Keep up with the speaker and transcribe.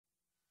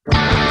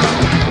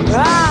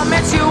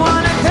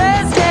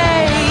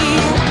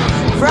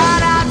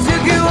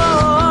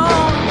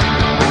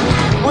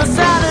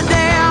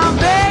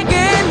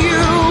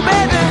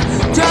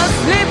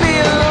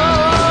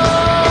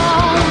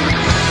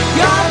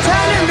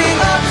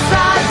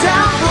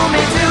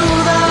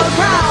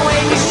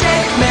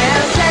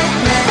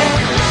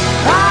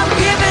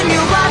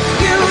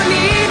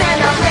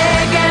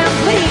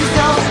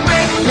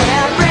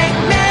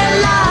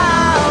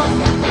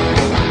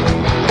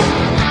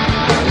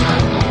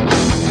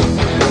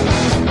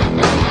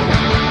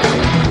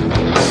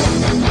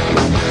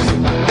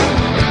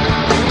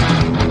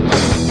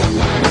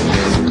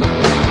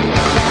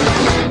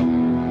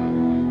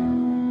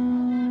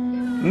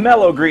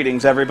Mellow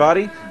greetings,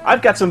 everybody.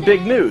 I've got some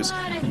big news.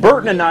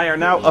 Burton and I are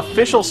now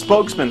official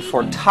spokesmen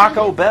for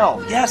Taco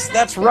Bell. Yes,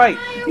 that's right.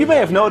 You may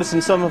have noticed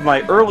in some of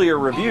my earlier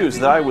reviews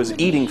that I was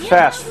eating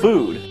fast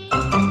food.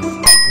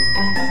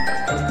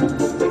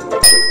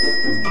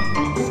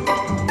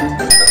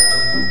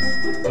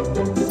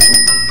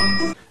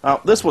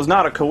 This was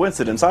not a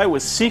coincidence. I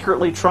was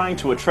secretly trying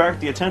to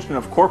attract the attention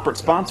of corporate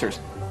sponsors,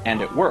 and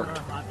it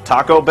worked.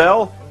 Taco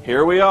Bell,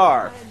 here we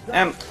are.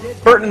 And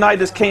Burton and I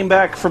just came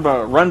back from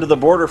a run to the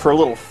border for a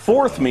little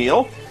fourth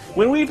meal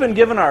when we've been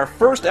given our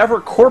first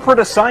ever corporate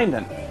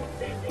assignment.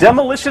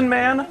 Demolition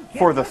Man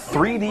for the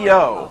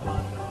 3DO.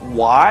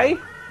 Why?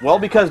 Well,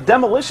 because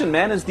Demolition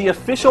Man is the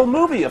official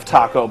movie of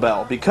Taco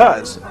Bell,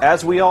 because,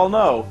 as we all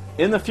know,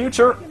 in the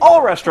future,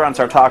 all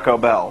restaurants are Taco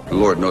Bell. The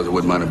Lord knows I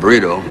wouldn't mind a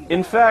burrito.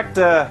 In fact,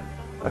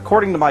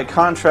 according to my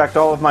contract,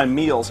 all of my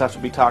meals have to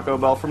be Taco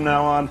Bell from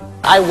now on.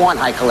 I want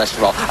high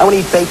cholesterol. I want to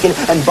eat bacon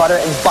and butter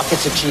and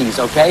buckets of cheese,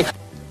 okay?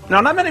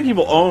 Now, not many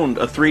people owned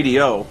a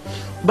 3DO,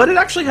 but it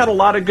actually had a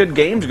lot of good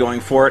games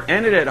going for it,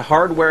 and it had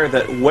hardware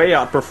that way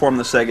outperformed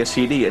the Sega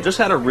CD. It just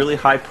had a really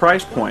high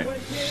price point.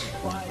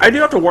 I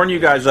do have to warn you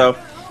guys, though,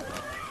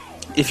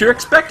 if you're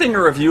expecting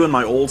a review in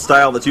my old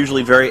style that's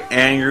usually very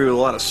angry with a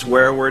lot of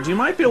swear words, you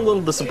might be a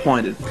little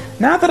disappointed.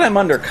 Now that I'm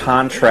under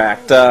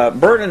contract,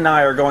 Burton and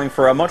I are going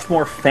for a much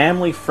more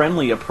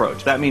family-friendly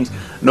approach. That means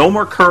no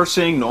more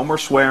cursing, no more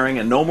swearing,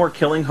 and no more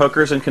killing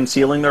hookers and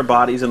concealing their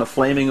bodies in a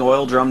flaming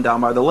oil drum down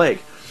by the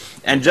lake.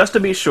 And just to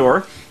be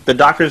sure, the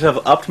doctors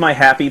have upped my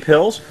happy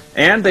pills,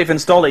 and they've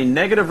installed a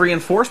negative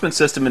reinforcement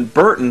system in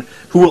Burton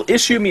who will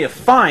issue me a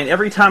fine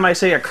every time I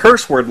say a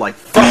curse word like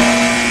fuck.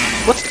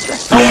 What's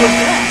the hell with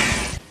that?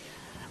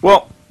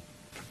 Well,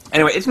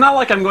 anyway, it's not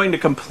like I'm going to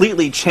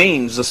completely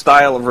change the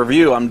style of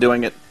review I'm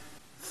doing it.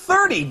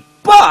 $30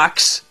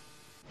 bucks?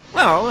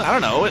 Well, I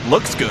don't know, it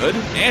looks good,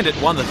 and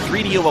it won the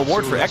 3DO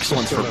Award for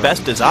Excellence for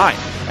Best Design.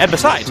 And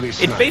besides,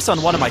 it's based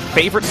on one of my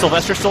favorite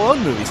Sylvester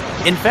Stallone movies.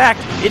 In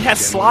fact, it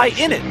has Sly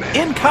in it,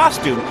 in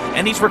costume,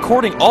 and he's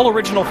recording all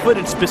original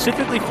footage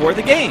specifically for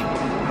the game.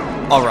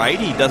 Alright,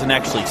 he doesn't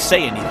actually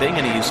say anything,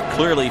 and he's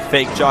clearly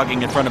fake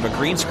jogging in front of a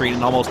green screen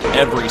in almost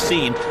every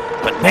scene,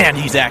 but man,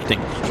 he's acting.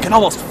 You can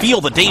almost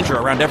feel the danger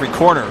around every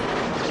corner.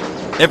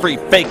 Every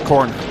fake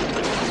corner.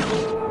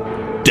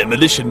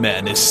 Demolition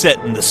Man is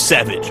set in the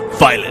savage,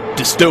 violent,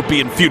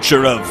 dystopian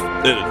future of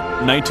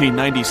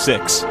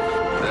 1996.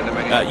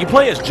 You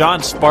play as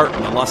John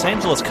Spartan, a Los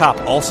Angeles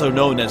cop also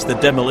known as the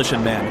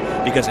Demolition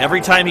Man, because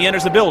every time he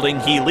enters a building,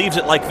 he leaves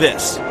it like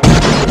this.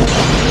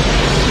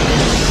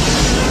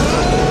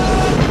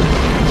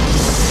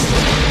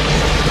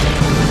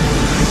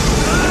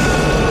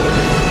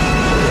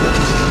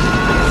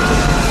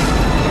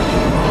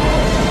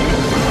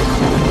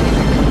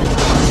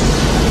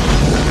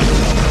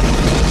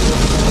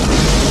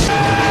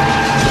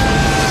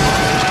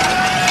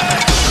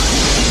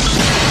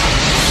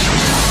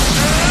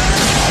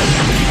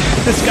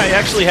 This guy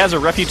actually has a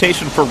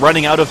reputation for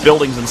running out of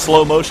buildings in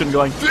slow motion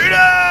going,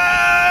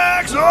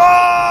 Phoenix!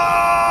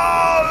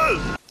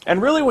 Oh!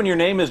 And really, when your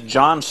name is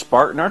John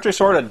Spartan, aren't you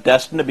sort of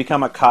destined to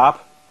become a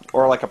cop?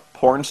 Or like a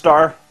porn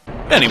star?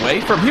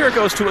 Anyway, from here it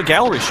goes to a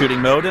gallery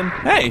shooting mode, and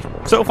hey,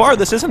 so far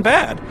this isn't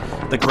bad.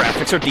 The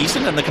graphics are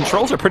decent, and the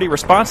controls are pretty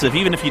responsive,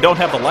 even if you don't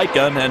have the light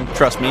gun, and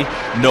trust me,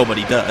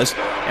 nobody does.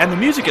 And the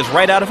music is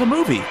right out of a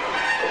movie.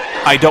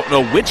 I don't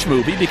know which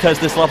movie, because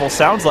this level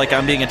sounds like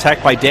I'm being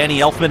attacked by Danny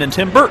Elfman and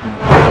Tim Burton.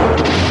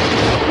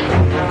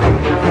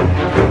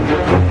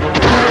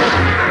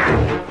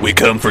 We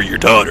come for your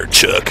daughter,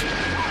 Chuck.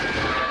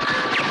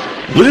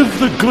 Live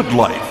the good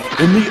life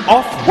in the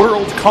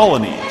off-world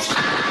colonies.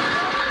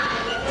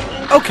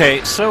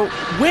 Okay, so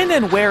when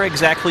and where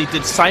exactly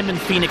did Simon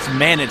Phoenix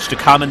manage to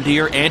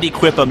commandeer and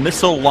equip a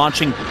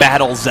missile-launching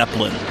battle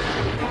zeppelin?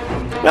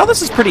 Well,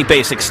 this is pretty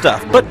basic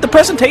stuff, but the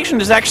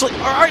presentation is actually...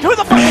 Alright, who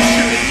the fuck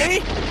is shooting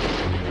me?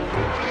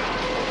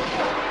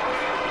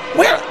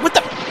 Where? What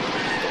the...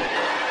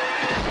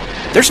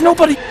 There's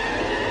nobody...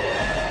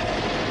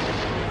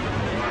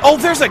 Oh,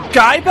 there's a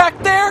guy back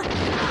there?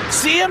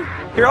 See him?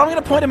 Here, I'm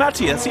gonna point him out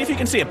to you. See if you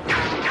can see him.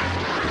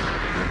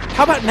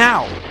 How about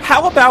now?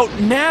 How about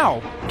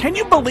now? Can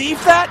you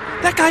believe that?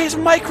 That guy is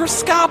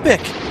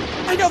microscopic.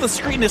 I know the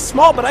screen is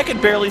small, but I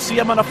can barely see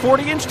him on a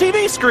 40-inch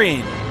TV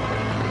screen.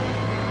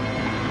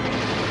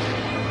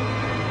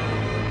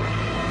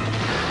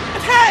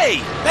 Hey!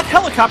 That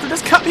helicopter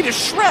just cut me to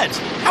shreds!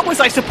 How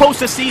was I supposed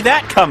to see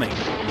that coming?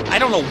 I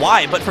don't know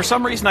why, but for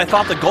some reason I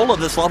thought the goal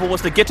of this level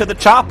was to get to the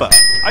chopper.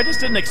 I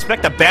just didn't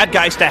expect the bad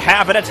guys to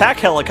have an attack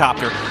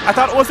helicopter. I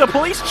thought it was a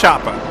police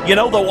chopper. You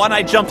know, the one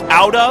I jumped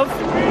out of?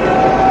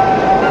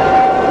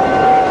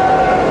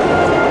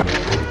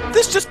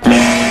 This just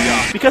pisses me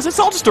off, because it's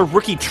all just a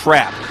rookie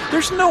trap.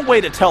 There's no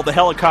way to tell the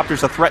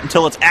helicopter's a threat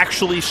until it's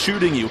actually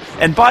shooting you,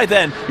 and by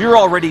then, you're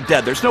already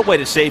dead. There's no way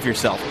to save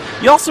yourself.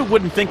 You also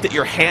wouldn't think that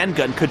your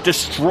handgun could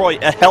destroy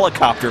a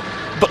helicopter,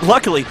 but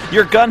luckily,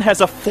 your gun has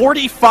a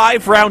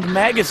 45-round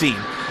magazine.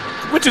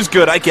 Which is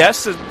good, I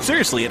guess.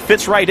 Seriously, it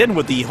fits right in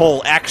with the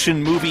whole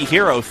action movie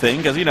hero thing,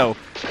 because, you know,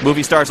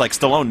 movie stars like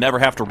Stallone never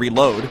have to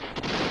reload.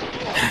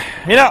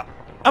 You know,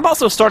 I'm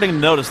also starting to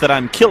notice that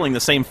I'm killing the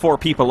same 4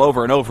 people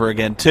over and over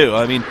again, too.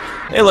 I mean,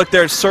 hey, look,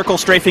 there's circle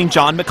strafing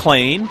John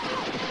McClane,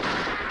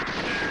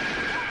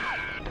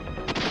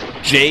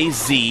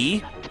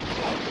 Jay-Z,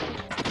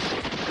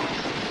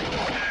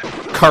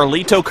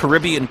 Carlito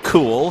Caribbean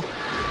Cool,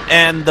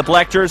 and the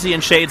black jersey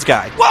and shades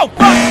guy. Whoa,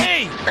 fuck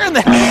me! Where in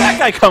the hell did that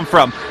guy come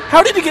from?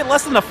 How did he get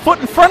less than a foot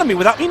in front of me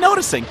without me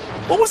noticing?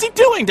 What was he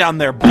doing down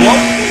there, blowing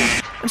me?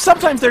 And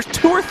sometimes there's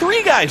 2 or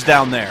 3 guys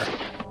down there.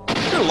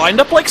 They're lined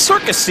up like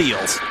circus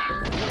seals.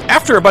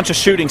 After a bunch of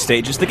shooting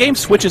stages, the game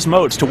switches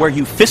modes to where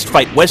you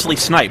fistfight Wesley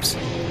Snipes.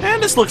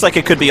 And this looks like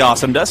it could be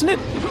awesome, doesn't it?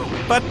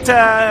 But,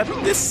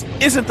 this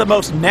isn't the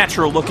most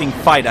natural-looking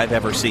fight I've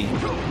ever seen.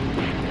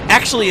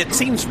 Actually, it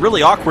seems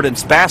really awkward and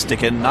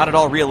spastic and not at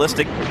all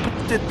realistic.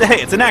 But,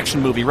 hey, it's an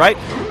action movie, right?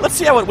 Let's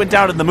see how it went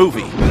down in the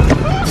movie.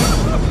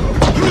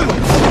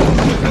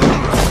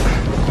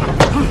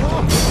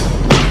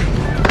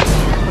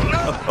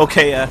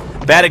 Okay,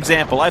 bad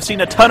example. I've seen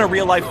a ton of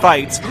real-life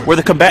fights where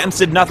the combatants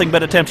did nothing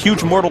but attempt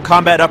huge Mortal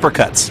Kombat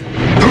uppercuts.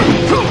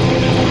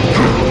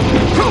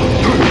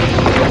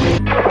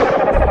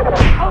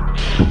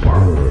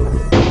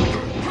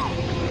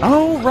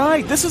 Oh,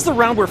 right. This is the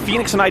round where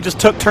Phoenix and I just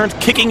took turns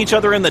kicking each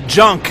other in the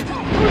junk.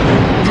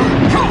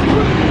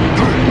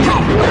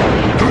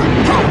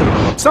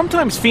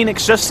 Sometimes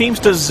Phoenix just seems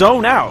to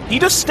zone out. He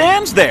just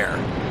stands there.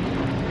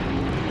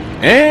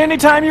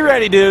 Anytime you're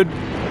ready, dude.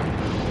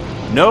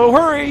 No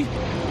hurry.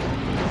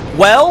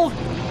 Well,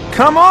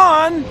 come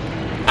on.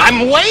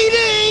 I'm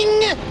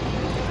waiting!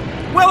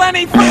 Well,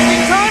 any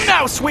freaking time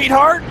now,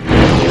 sweetheart.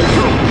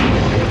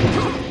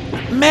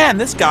 Man,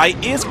 this guy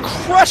is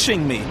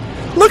crushing me.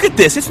 Look at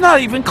this, it's not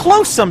even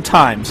close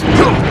sometimes.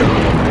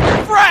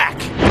 Frack!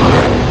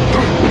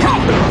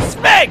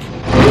 Smeg!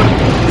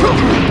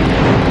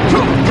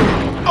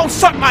 Oh,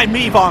 suck my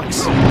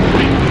meebonks!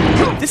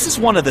 This is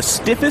one of the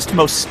stiffest,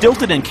 most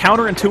stilted and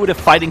counterintuitive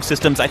fighting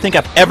systems I think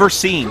I've ever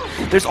seen.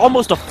 There's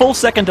almost a full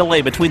second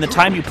delay between the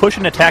time you push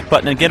an attack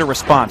button and get a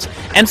response.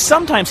 And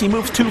sometimes he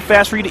moves too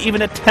fast for you to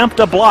even attempt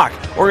a block,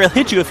 or he'll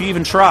hit you if you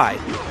even try.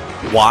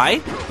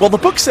 Why? Well, the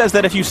book says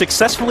that if you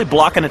successfully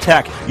block an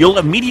attack, you'll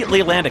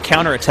immediately land a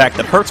counterattack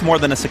that hurts more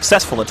than a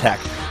successful attack.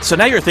 So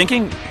now you're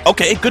thinking,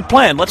 okay, good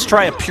plan, let's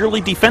try a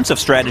purely defensive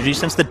strategy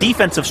since the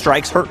defensive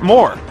strikes hurt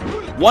more.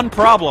 One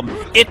problem,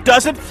 it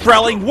doesn't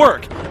thrilling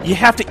work. You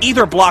have to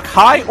either block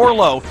high or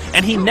low,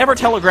 and he never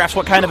telegraphs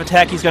what kind of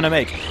attack he's going to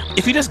make.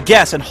 If you just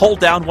guess and hold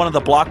down one of the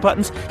block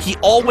buttons, he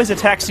always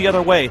attacks the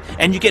other way,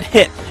 and you get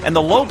hit, and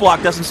the low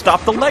block doesn't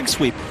stop the leg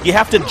sweep. You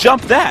have to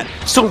jump that.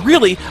 So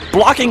really,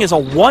 blocking is a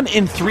 1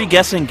 in 3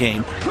 guessing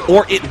game,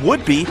 or it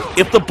would be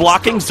if the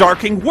blocking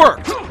Zarking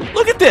worked.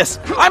 Look at this!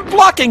 I'm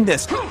blocking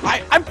this!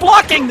 I'm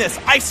blocking this!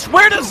 I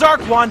swear to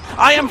Zark1,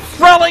 I am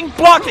frelling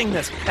blocking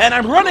this! And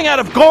I'm running out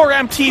of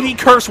Goram TV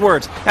curse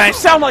words, and I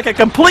sound like a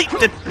complete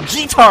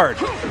G-tard!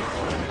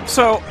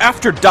 So,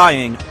 after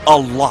dying a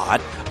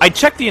lot, I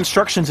checked the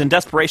instructions in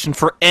desperation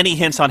for any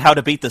hints on how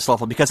to beat this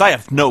level, because I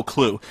have no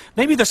clue.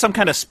 Maybe there's some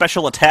kind of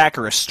special attack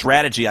or a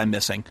strategy I'm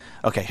missing.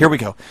 Okay, here we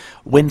go.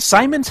 When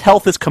Simon's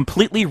health is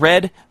completely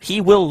red,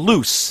 he will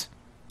loose.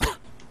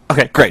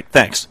 Okay, great,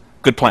 thanks.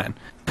 Good plan.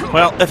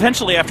 Well,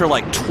 eventually after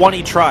like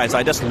 20 tries,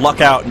 I just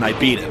luck out and I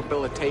beat him.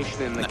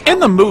 In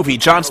the movie,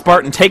 John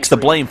Spartan takes the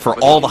blame for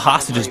all the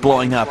hostages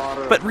blowing up.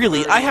 But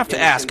really, I have to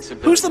ask,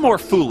 who's the more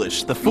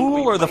foolish? The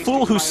fool or the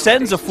fool who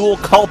sends a fool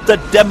called the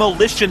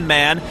Demolition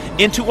Man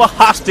into a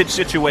hostage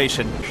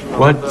situation?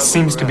 What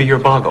seems to be your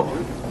boggle?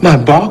 My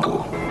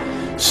boggle?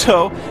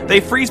 So, they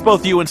freeze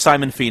both you and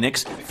Simon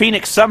Phoenix.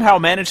 Phoenix somehow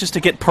manages to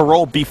get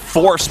parole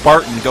before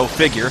Spartan, go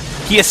figure.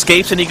 He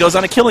escapes and he goes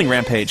on a killing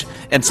rampage.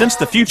 And since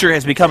the future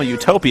has become a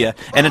utopia,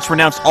 and it's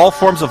renounced all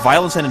forms of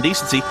violence and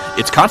indecency,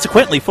 it's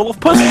consequently full of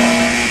pussy.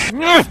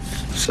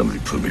 Somebody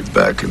put me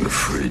back in the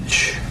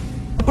fridge.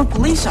 We're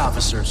police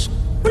officers.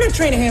 We're not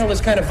trained to handle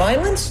this kind of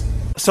violence.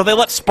 So they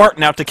let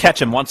Spartan out to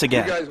catch him once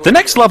again. The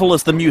next level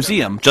is the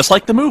museum, just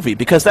like the movie,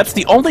 because that's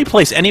the only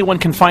place anyone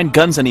can find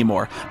guns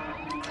anymore.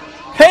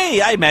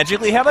 Hey, I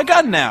magically have a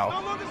gun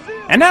now!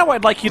 And now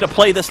I'd like you to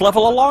play this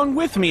level along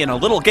with me in a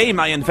little game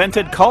I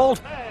invented called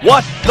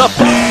What the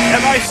Fuck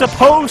Am I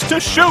Supposed to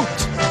Shoot?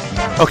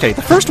 Okay,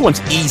 the first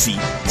one's easy.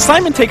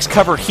 Simon takes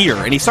cover here,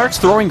 and he starts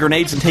throwing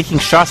grenades and taking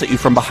shots at you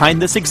from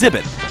behind this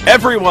exhibit.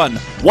 Everyone,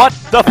 what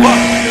the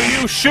fuck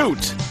do you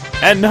shoot?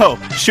 And no,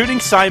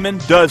 shooting Simon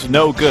does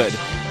no good.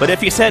 But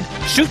if you said,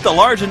 shoot the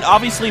large and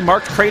obviously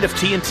marked crate of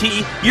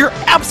TNT, you're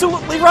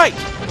absolutely right!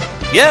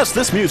 Yes,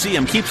 this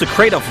museum keeps a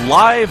crate of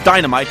live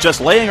dynamite just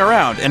laying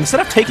around, and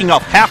instead of taking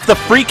off half the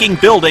freaking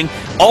building,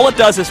 all it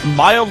does is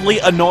mildly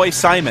annoy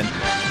Simon.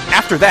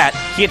 After that,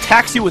 he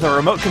attacks you with a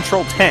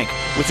remote-controlled tank,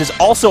 which is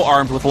also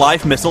armed with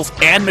live missiles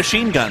and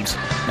machine guns.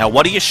 Now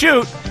what do you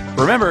shoot?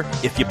 Remember,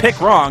 if you pick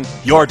wrong,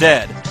 you're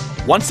dead.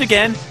 Once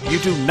again, you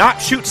do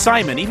not shoot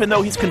Simon even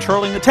though he's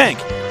controlling the tank.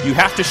 You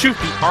have to shoot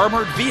the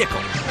armored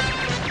vehicle.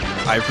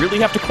 I really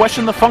have to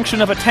question the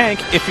function of a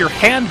tank if your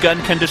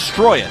handgun can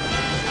destroy it.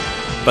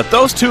 But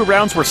those 2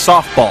 rounds were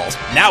softballs.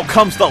 Now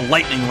comes the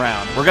lightning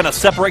round. We're gonna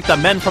separate the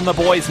men from the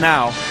boys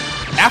now.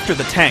 After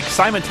the tank,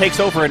 Simon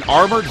takes over an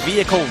armored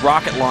vehicle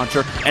rocket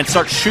launcher and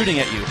starts shooting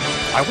at you.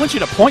 I want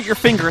you to point your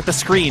finger at the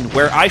screen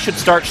where I should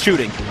start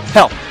shooting.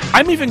 Hell,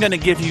 I'm even going to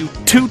give you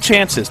 2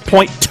 chances.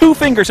 Point 2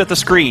 fingers at the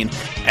screen,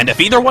 and if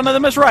either one of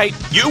them is right,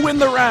 you win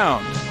the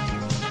round.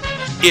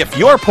 If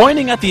you're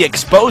pointing at the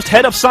exposed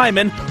head of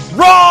Simon,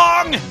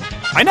 wrong!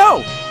 I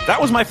know! That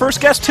was my first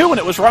guess too, and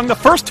it was wrong the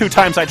first 2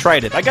 times I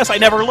tried it. I guess I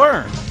never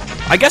learned.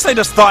 I guess I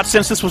just thought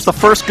since this was the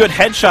first good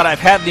headshot I've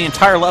had in the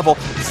entire level,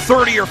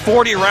 30 or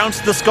 40 rounds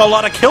to the skull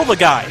ought to kill the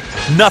guy.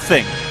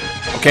 Nothing.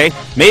 Okay?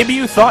 Maybe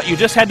you thought you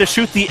just had to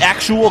shoot the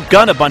actual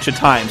gun a bunch of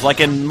times,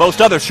 like in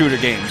most other shooter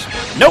games.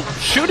 Nope,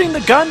 shooting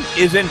the gun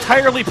is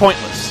entirely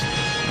pointless.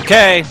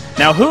 Okay,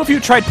 now who of you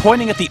tried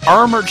pointing at the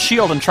armored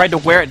shield and tried to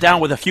wear it down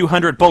with a few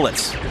hundred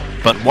bullets?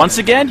 But once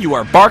again, you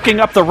are barking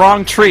up the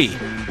wrong tree.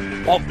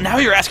 Well, now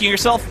you're asking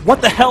yourself,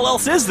 what the hell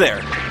else is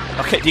there?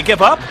 Okay, do you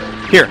give up?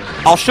 Here,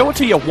 I'll show it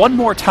to you one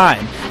more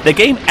time. The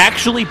game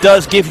actually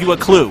does give you a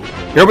clue.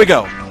 Here we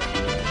go.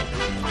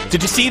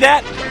 Did you see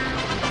that?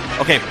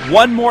 Okay,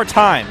 one more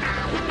time.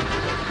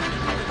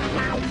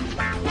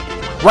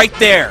 Right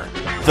there.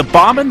 The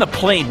bomb and the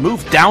plane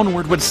moved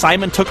downward when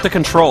Simon took the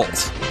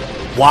controls.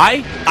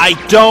 Why? I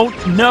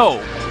don't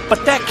know.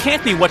 But that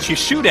can't be what you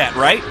shoot at,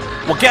 right?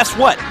 Well, guess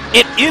what?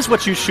 It is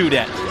what you shoot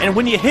at. And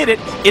when you hit it,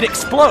 it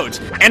explodes.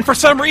 And for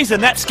some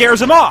reason, that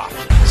scares him off.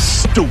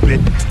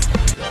 Stupid.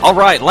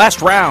 Alright,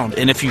 last round,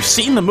 and if you've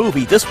seen the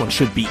movie, this one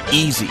should be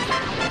easy.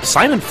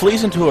 Simon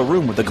flees into a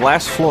room with a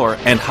glass floor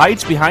and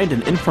hides behind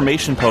an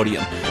information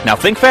podium. Now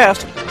think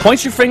fast,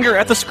 point your finger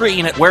at the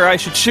screen at where I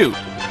should shoot.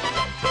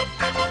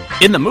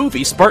 In the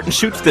movie, Spartan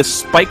shoots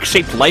this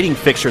spike-shaped lighting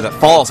fixture that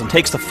falls and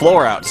takes the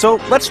floor out, so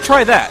let's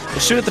try that.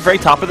 Shoot at the very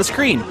top of the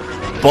screen.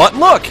 But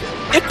look,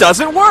 it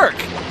doesn't work!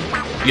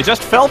 You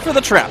just fell for the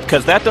trap,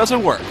 because that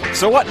doesn't work.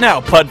 So what now,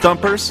 Pud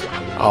Thumpers?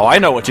 Oh, I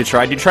know what you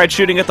tried. You tried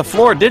shooting at the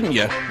floor, didn't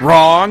you?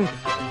 Wrong.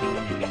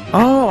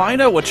 Oh, I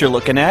know what you're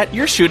looking at.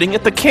 You're shooting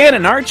at the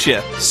cannon, aren't you?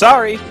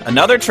 Sorry,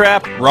 another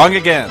trap. Wrong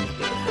again.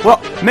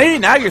 Well, maybe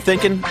now you're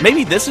thinking,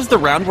 maybe this is the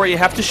round where you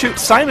have to shoot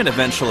Simon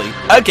eventually.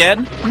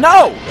 Again?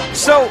 No!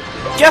 So,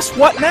 guess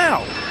what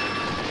now?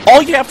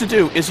 All you have to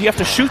do is you have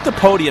to shoot the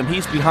podium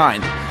he's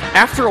behind.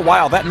 After a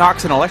while, that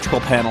knocks an electrical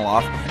panel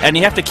off, and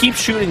you have to keep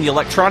shooting the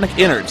electronic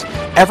innards.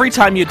 Every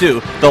time you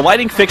do, the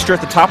lighting fixture at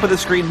the top of the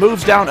screen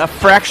moves down a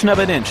fraction of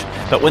an inch.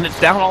 But when it's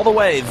down all the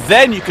way,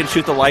 then you can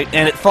shoot the light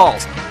and it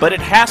falls. But it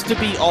has to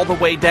be all the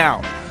way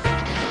down.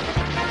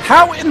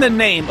 How in the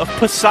name of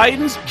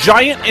Poseidon's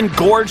giant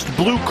engorged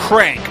blue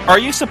crank are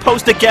you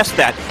supposed to guess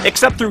that,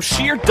 except through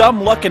sheer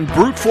dumb luck and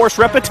brute force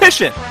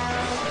repetition?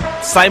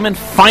 Simon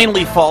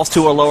finally falls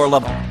to a lower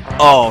level.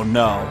 Oh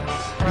no.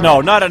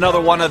 No, not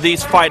another one of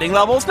these fighting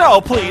levels.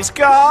 No, please,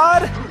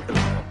 God!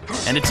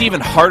 And it's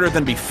even harder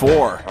than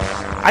before.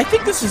 I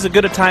think this is as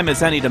good a time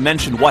as any to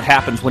mention what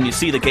happens when you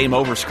see the game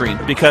over screen,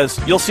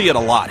 because you'll see it a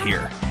lot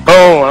here.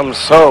 Oh, I'm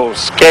so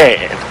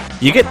scared.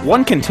 You get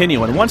one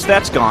continue, and once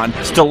that's gone,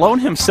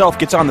 Stallone himself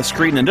gets on the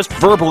screen and just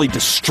verbally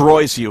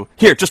destroys you.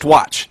 Here, just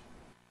watch.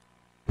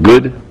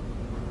 Good,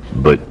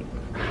 but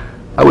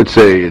I would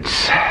say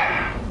it's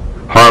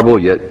horrible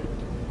yet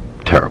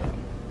terrible.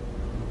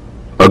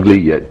 Ugly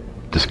yet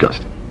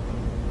disgusting.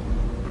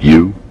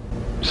 You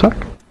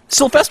suck.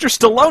 Sylvester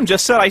Stallone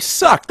just said I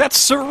suck. That's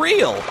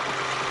surreal.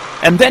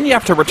 And then you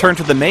have to return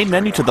to the main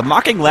menu to the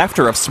mocking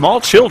laughter of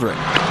small children.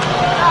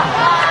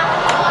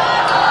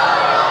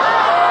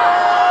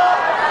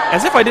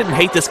 As if I didn't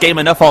hate this game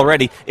enough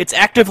already, it's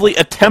actively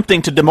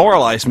attempting to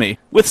demoralize me.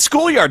 With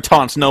schoolyard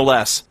taunts, no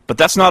less. But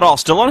that's not all.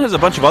 Stallone has a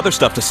bunch of other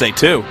stuff to say,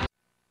 too.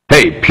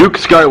 Hey, Puke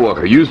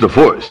Skywalker, use the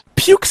Force.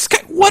 Puke Sky...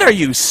 What are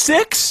you,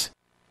 6?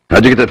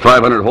 How'd you get that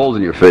 500 holes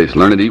in your face?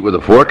 Learn to eat with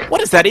a fork? What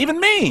does that even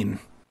mean?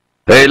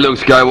 Hey, Luke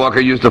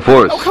Skywalker, use the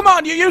Force. Oh, come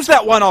on, you used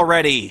that one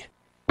already.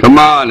 Come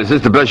on, is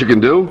this the best you can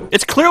do?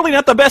 It's clearly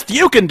not the best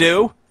you can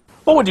do.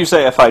 What would you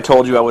say if I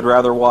told you I would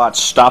rather watch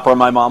Stop or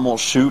My Mom Will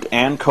Shoot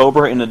and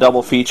Cobra in a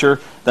double feature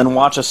than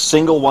watch a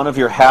single one of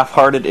your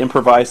half-hearted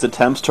improvised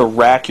attempts to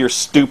rack your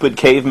stupid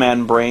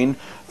caveman brain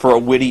for a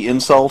witty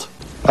insult?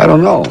 I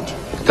don't know.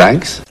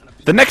 Thanks.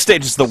 The next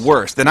stage is the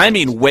worst, and I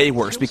mean way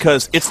worse,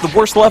 because it's the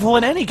worst level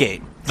in any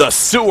game. The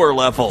sewer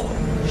level.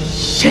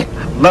 Shit,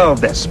 I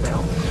love that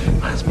smell.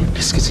 Reminds me of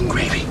biscuits and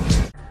gravy.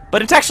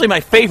 But it's actually my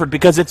favorite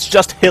because it's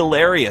just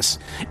hilarious.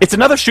 It's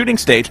another shooting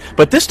stage,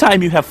 but this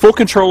time you have full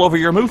control over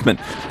your movement.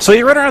 So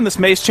you run around this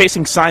maze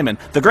chasing Simon.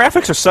 The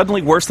graphics are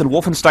suddenly worse than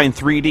Wolfenstein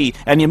 3D,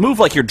 and you move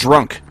like you're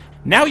drunk.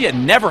 Now you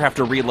never have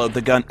to reload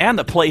the gun, and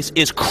the place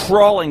is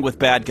crawling with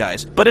bad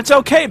guys. But it's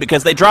okay,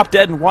 because they drop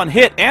dead in one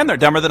hit, and they're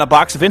dumber than a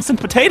box of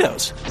instant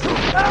potatoes.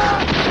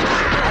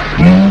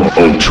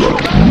 Ultra.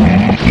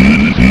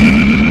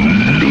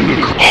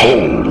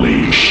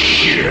 Holy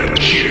shit.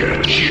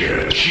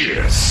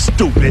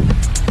 Stupid.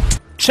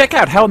 Check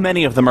out how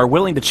many of them are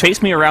willing to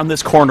chase me around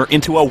this corner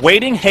into a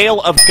waiting hail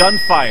of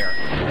gunfire.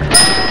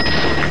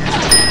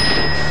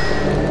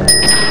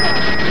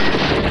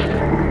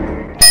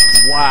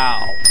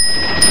 Wow.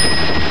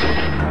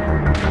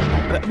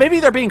 Maybe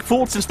they're being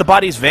fooled since the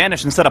bodies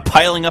vanished instead of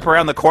piling up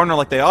around the corner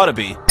like they ought to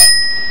be.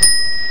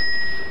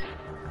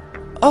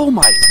 Oh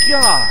my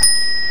god!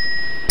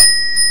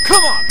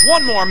 Come on,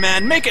 one more,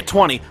 man. Make it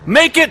 20.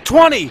 Make it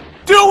 20.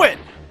 Do it!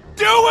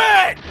 Do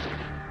it!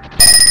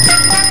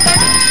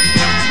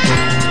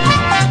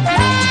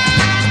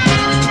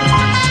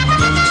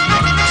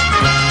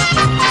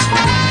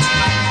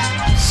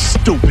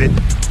 Stupid.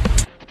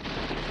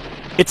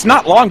 It's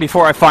not long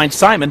before I find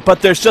Simon, but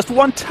there's just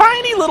one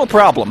tiny little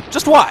problem.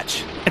 Just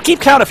watch. And keep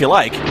count if you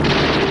like.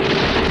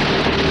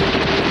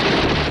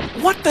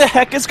 What the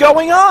heck is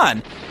going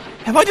on?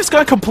 Have I just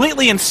gone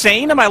completely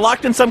insane? Am I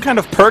locked in some kind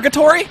of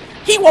purgatory?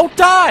 He won't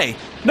die!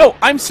 No,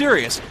 I'm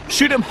serious.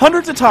 Shoot him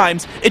hundreds of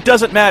times, it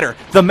doesn't matter.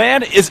 The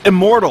man is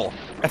immortal.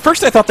 At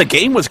first I thought the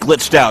game was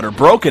glitched out or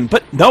broken,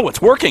 but no,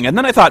 it's working. And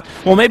then I thought,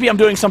 well, maybe I'm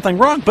doing something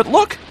wrong. But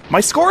look, my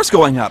score's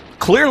going up.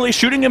 Clearly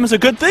shooting him is a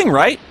good thing,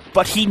 right?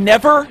 But he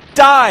never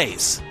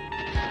dies.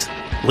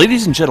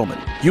 Ladies and gentlemen,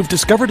 you've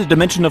discovered a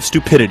dimension of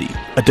stupidity.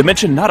 A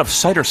dimension not of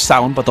sight or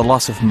sound, but the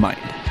loss of mind.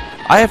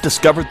 I have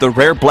discovered the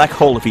rare black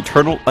hole of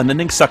eternal,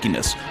 unending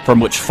suckiness from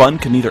which fun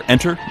can neither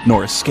enter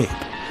nor escape.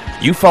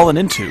 You've fallen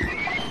into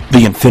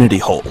the infinity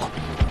hole.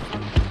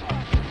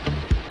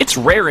 It's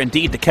rare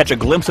indeed to catch a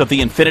glimpse of the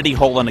infinity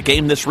hole in a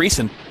game this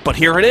recent, but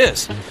here it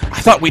is.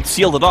 I thought we'd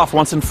sealed it off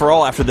once and for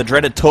all after the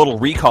dreaded Total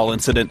Recall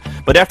incident,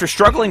 but after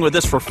struggling with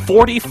this for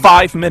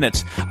 45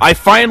 minutes, I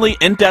finally,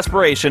 in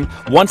desperation,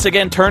 once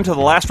again turned to the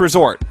last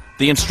resort,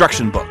 the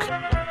instruction book.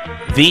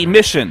 The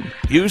mission: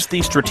 use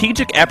the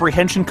strategic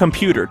apprehension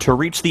computer to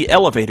reach the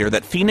elevator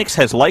that Phoenix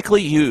has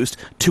likely used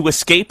to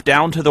escape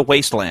down to the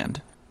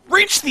wasteland.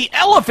 Reach the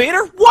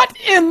elevator? What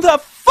in the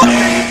fuck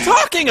are you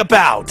talking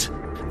about?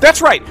 That's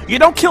right, you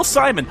don't kill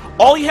Simon.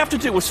 All you have to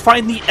do is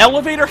find the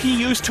elevator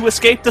he used to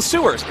escape the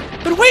sewers.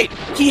 But wait,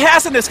 he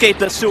hasn't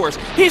escaped the sewers.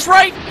 He's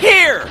right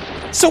here!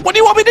 So what do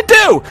you want me to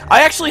do?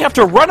 I actually have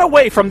to run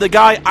away from the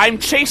guy I'm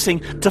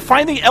chasing to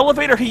find the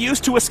elevator he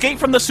used to escape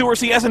from the sewers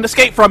he hasn't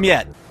escaped from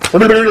yet.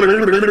 And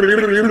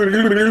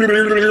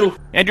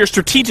your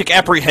strategic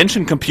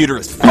apprehension computer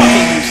is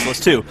fucking useless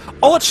too.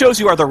 All it shows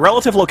you are the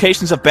relative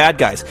locations of bad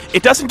guys.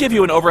 It doesn't give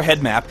you an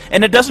overhead map,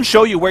 and it doesn't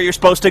show you where you're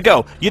supposed to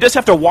go. You just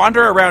have to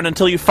wander around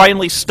until you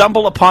finally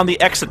stumble upon the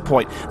exit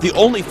point. The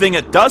only thing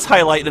it does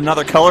highlight in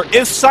another color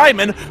is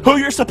Simon, who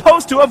you're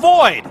supposed to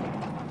avoid.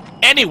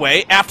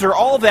 Anyway, after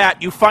all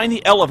that, you find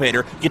the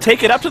elevator, you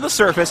take it up to the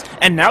surface,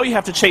 and now you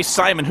have to chase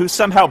Simon, who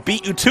somehow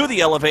beat you to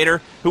the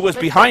elevator, who was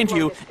behind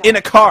you in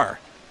a car.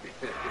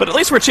 But at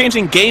least we're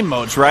changing game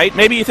modes, right?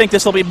 Maybe you think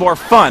this will be more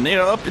fun. You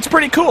know, it's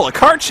pretty cool, a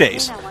car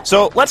chase.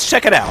 So let's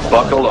check it out.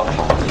 Buckle up.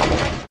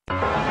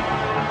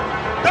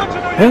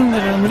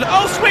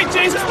 Oh, sweet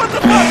Jesus, what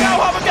the fuck?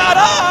 Oh my god,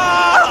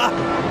 ah!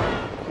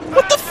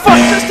 What the fuck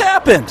just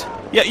happened?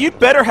 Yeah, you'd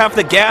better have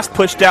the gas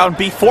pushed down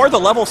before the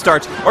level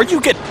starts, or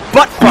you get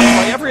butt-fucked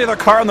by every other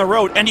car on the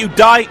road, and you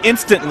die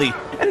instantly.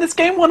 And this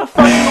game won a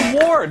fucking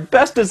award.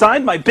 Best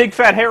designed by big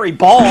fat hairy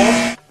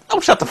balls. Oh,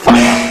 shut the fuck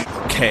up.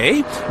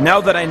 Okay, now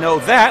that I know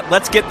that,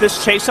 let's get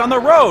this chase on the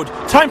road.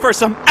 Time for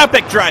some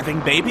epic driving,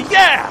 baby,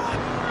 yeah!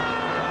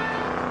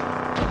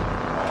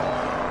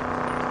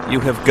 You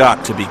have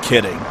got to be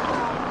kidding.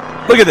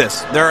 Look at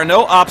this. There are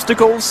no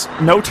obstacles,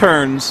 no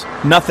turns,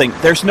 nothing.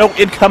 There's no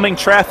incoming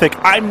traffic.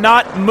 I'm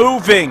not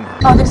moving.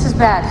 Oh, this is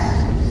bad.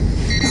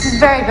 This is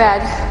very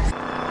bad.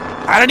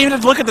 I don't even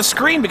have to look at the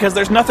screen because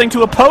there's nothing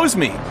to oppose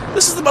me.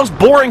 This is the most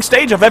boring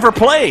stage I've ever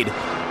played.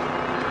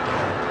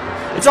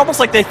 It's almost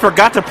like they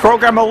forgot to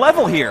program a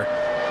level here.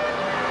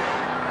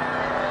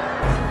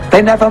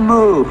 They never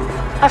move.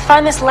 I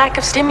find this lack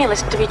of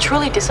stimulus to be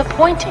truly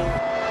disappointing.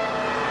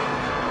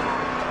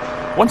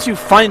 Once you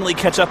finally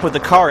catch up with the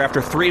car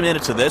after 3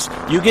 minutes of this,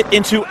 you get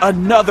into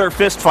another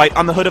fist fight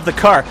on the hood of the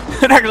car.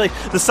 And actually,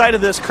 the sight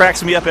of this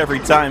cracks me up every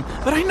time,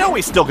 but I know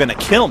he's still gonna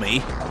kill me.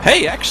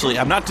 Hey, actually,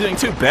 I'm not doing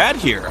too bad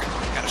here.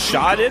 Got a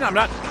shot in, I'm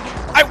not...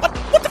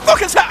 What the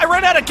fuck is that? I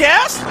ran out of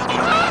gas?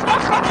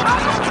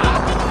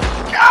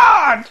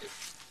 God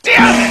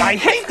damn it! I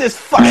hate this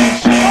fucking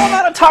shit! No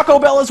amount of Taco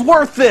Bell is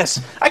worth this!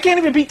 I can't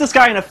even beat this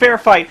guy in a fair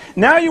fight.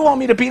 Now you want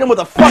me to beat him with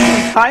a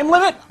fucking time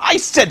limit? I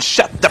said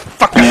shut the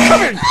fuck up! Come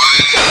here!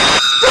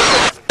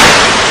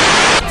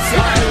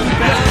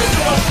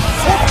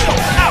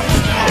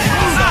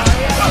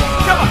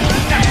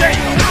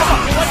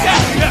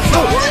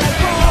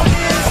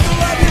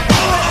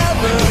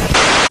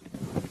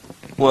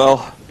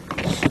 Well,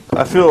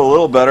 I feel a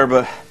little better,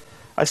 but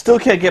I still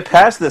can't get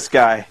past this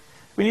guy. I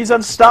mean, he's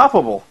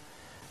unstoppable.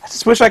 I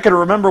just wish I could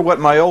remember what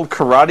my old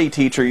karate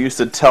teacher used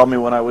to tell me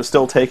when I was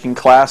still taking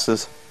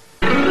classes.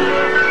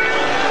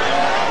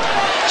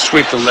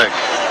 Sweep the leg.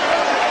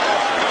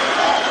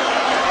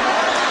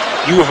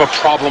 You have a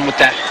problem with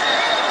that?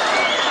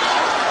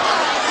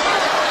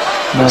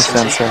 No,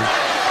 Sensei.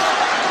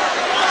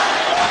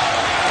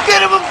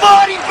 Get him a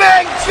body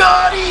bag,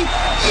 Johnny!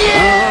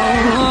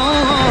 Yeah!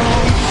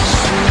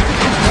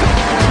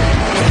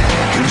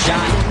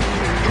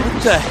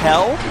 What the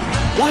hell?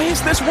 Why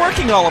is this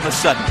working all of a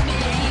sudden?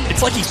 It's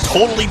It's like he's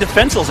totally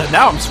defenseless, and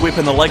now I'm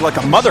sweeping the leg like a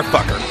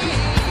motherfucker.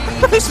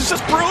 This is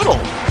just brutal.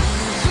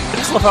 I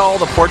just love how all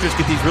the portraits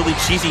get these really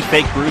cheesy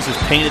fake bruises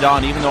painted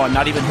on, even though I'm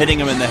not even hitting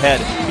him in the head.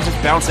 He's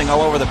just bouncing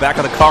all over the back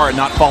of the car and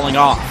not falling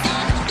off.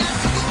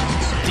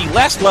 The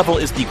last level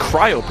is the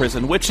cryo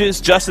prison, which is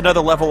just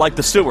another level like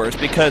the sewers,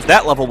 because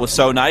that level was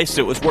so nice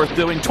it was worth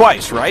doing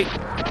twice, right?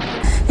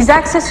 He's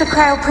accessed the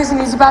cryo prison.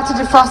 He's about to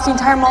defrost the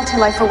entire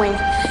multi-lifer wing.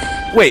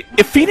 Wait,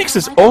 if Phoenix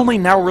is only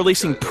now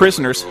releasing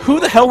prisoners, who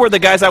the hell were the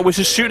guys I was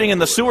just shooting in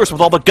the sewers with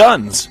all the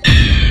guns?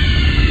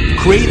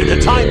 Created a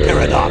time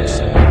paradox.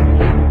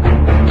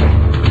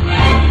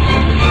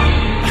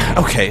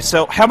 Okay,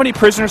 so how many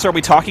prisoners are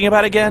we talking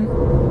about again?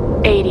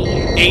 80.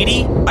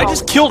 80? I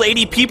just killed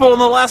 80 people in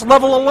the last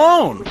level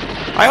alone!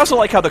 I also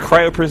like how the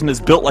cryo prison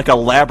is built like a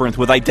labyrinth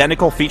with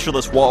identical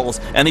featureless walls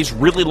and these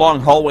really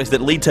long hallways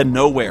that lead to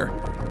nowhere.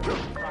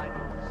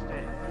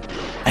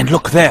 And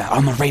look there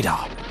on the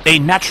radar. A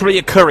naturally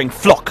occurring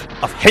flock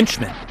of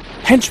henchmen.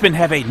 Henchmen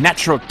have a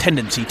natural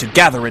tendency to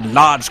gather in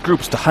large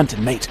groups to hunt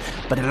and mate,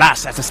 but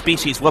alas, as a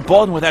species, we're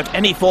born without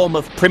any form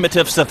of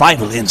primitive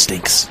survival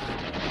instincts.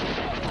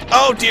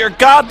 Oh dear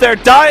God, they're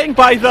dying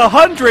by the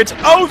hundreds!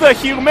 Oh, the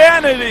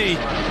humanity!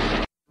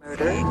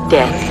 Murder,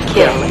 death,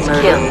 kill,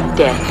 kill,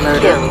 death,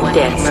 murder,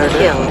 death,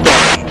 kill,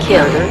 death,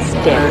 kill,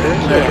 death,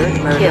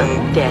 murder, kill,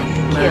 death,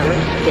 murder,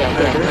 death,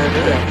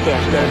 murder, death,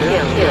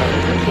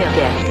 kill,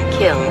 death,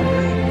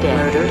 kill.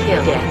 Murder,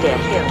 kill, death,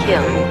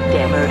 kill,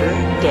 murder,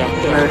 death,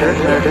 murder,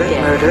 murder,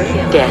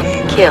 death,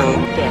 kill,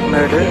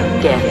 murder,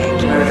 death,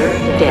 murder,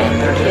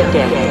 death,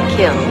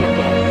 kill,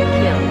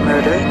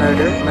 murder,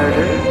 murder,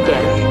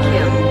 death,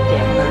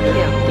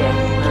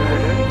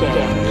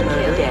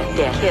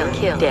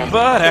 kill, death.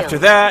 But after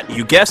that,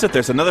 you guess it,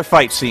 there's another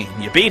fight scene.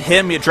 You beat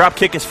him, you drop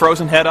kick his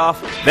frozen head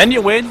off, then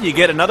you win, you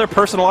get another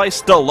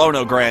personalized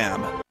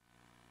Stallonogram.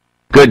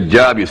 Good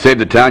job, you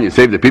saved the town, you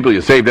saved the people, you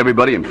saved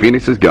everybody, and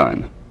Phoenix is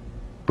gone.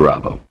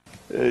 Bravo.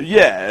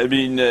 Yeah, I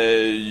mean,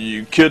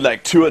 you killed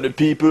like 200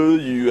 people,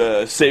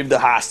 you saved the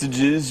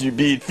hostages, you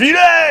beat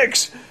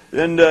Phoenix!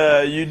 And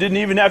you didn't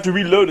even have to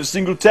reload a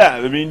single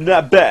time. I mean,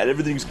 not bad,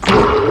 everything's cool.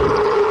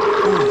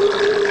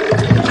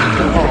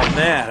 Oh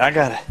man, I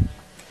gotta...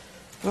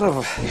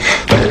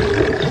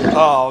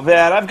 Oh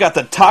man, I've got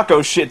the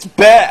taco shits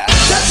bad!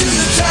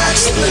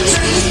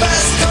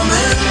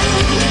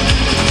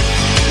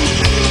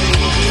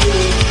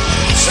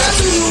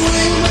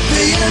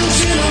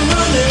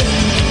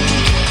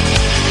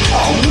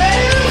 Oh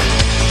man,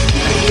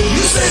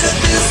 you say that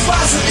this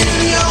wasn't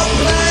in your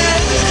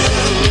plan.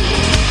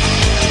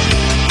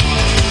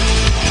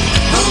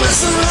 I'm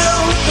messing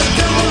around with the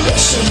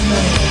Demolition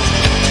Man.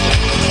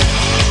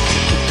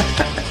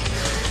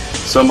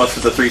 So much for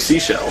the 3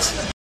 seashells.